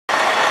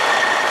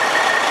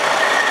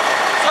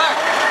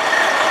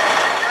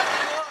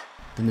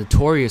The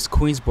notorious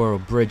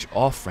Queensboro Bridge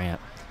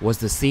off-ramp was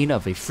the scene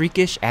of a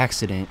freakish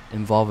accident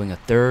involving a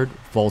third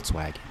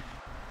Volkswagen.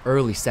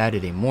 Early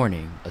Saturday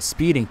morning, a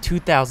speeding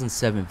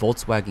 2007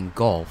 Volkswagen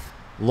Golf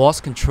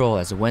lost control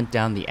as it went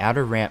down the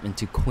outer ramp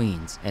into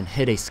Queens and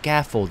hit a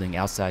scaffolding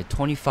outside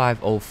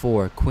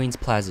 2504 Queens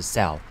Plaza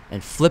South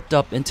and flipped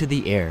up into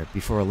the air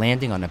before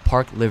landing on a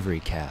parked livery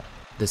cab.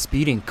 The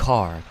speeding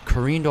car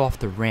careened off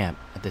the ramp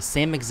at the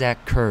same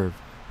exact curve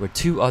where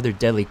two other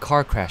deadly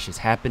car crashes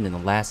happened in the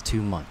last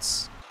 2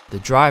 months. The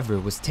driver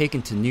was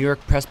taken to New York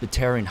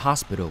Presbyterian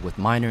Hospital with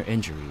minor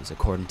injuries,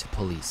 according to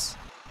police.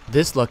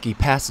 This lucky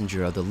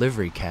passenger of the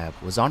livery cab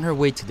was on her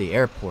way to the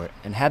airport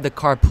and had the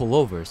car pull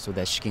over so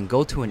that she can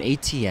go to an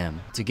ATM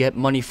to get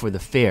money for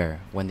the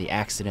fare when the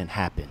accident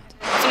happened.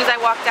 As soon as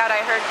I walked out, I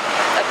heard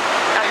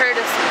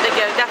a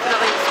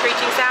definitely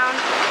screeching sound,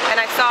 and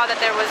I saw that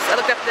I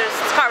looked up, this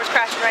car was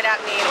crashing right at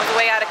me, and it was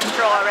way out of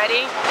control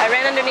already. I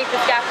ran underneath the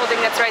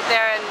scaffolding that's right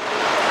there, and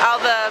all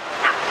the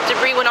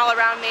debris went all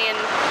around me, and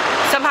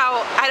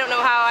somehow, I don't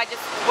know how, I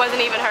just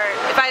wasn't even hurt.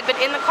 If I had been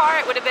in the car,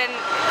 it would have been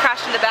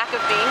crashed in the back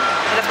of me.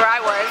 That's where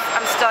I was.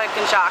 I'm still in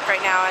shock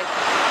right now. I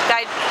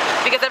died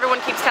because everyone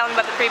keeps telling me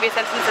about the previous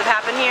incidents that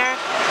happened here,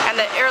 and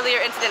the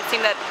earlier incidents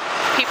seem that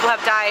people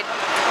have died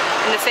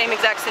in the same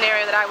exact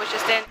scenario that I was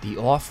just in. The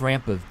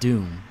off-ramp of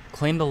doom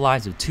claimed the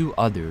lives of 2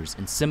 others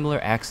in similar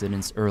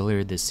accidents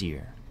earlier this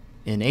year.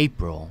 In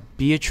April,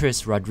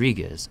 Beatrice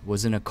Rodriguez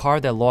was in a car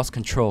that lost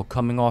control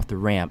coming off the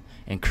ramp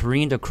and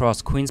careened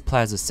across Queens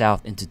Plaza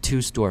South into 2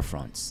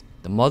 storefronts.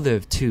 The mother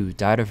of 2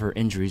 died of her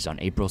injuries on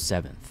April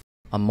 7th.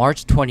 On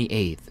March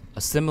 28th,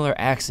 a similar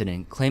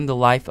accident claimed the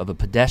life of a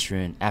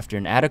pedestrian after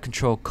an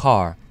out-of-control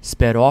car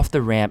sped off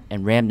the ramp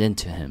and rammed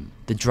into him.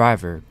 The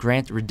driver,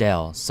 Grant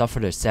Riddell,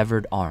 suffered a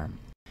severed arm.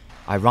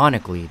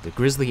 Ironically, the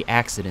grisly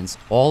accidents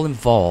all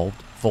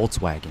involved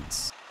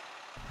Volkswagens.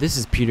 This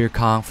is Peter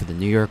Kong for the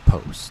New York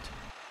Post.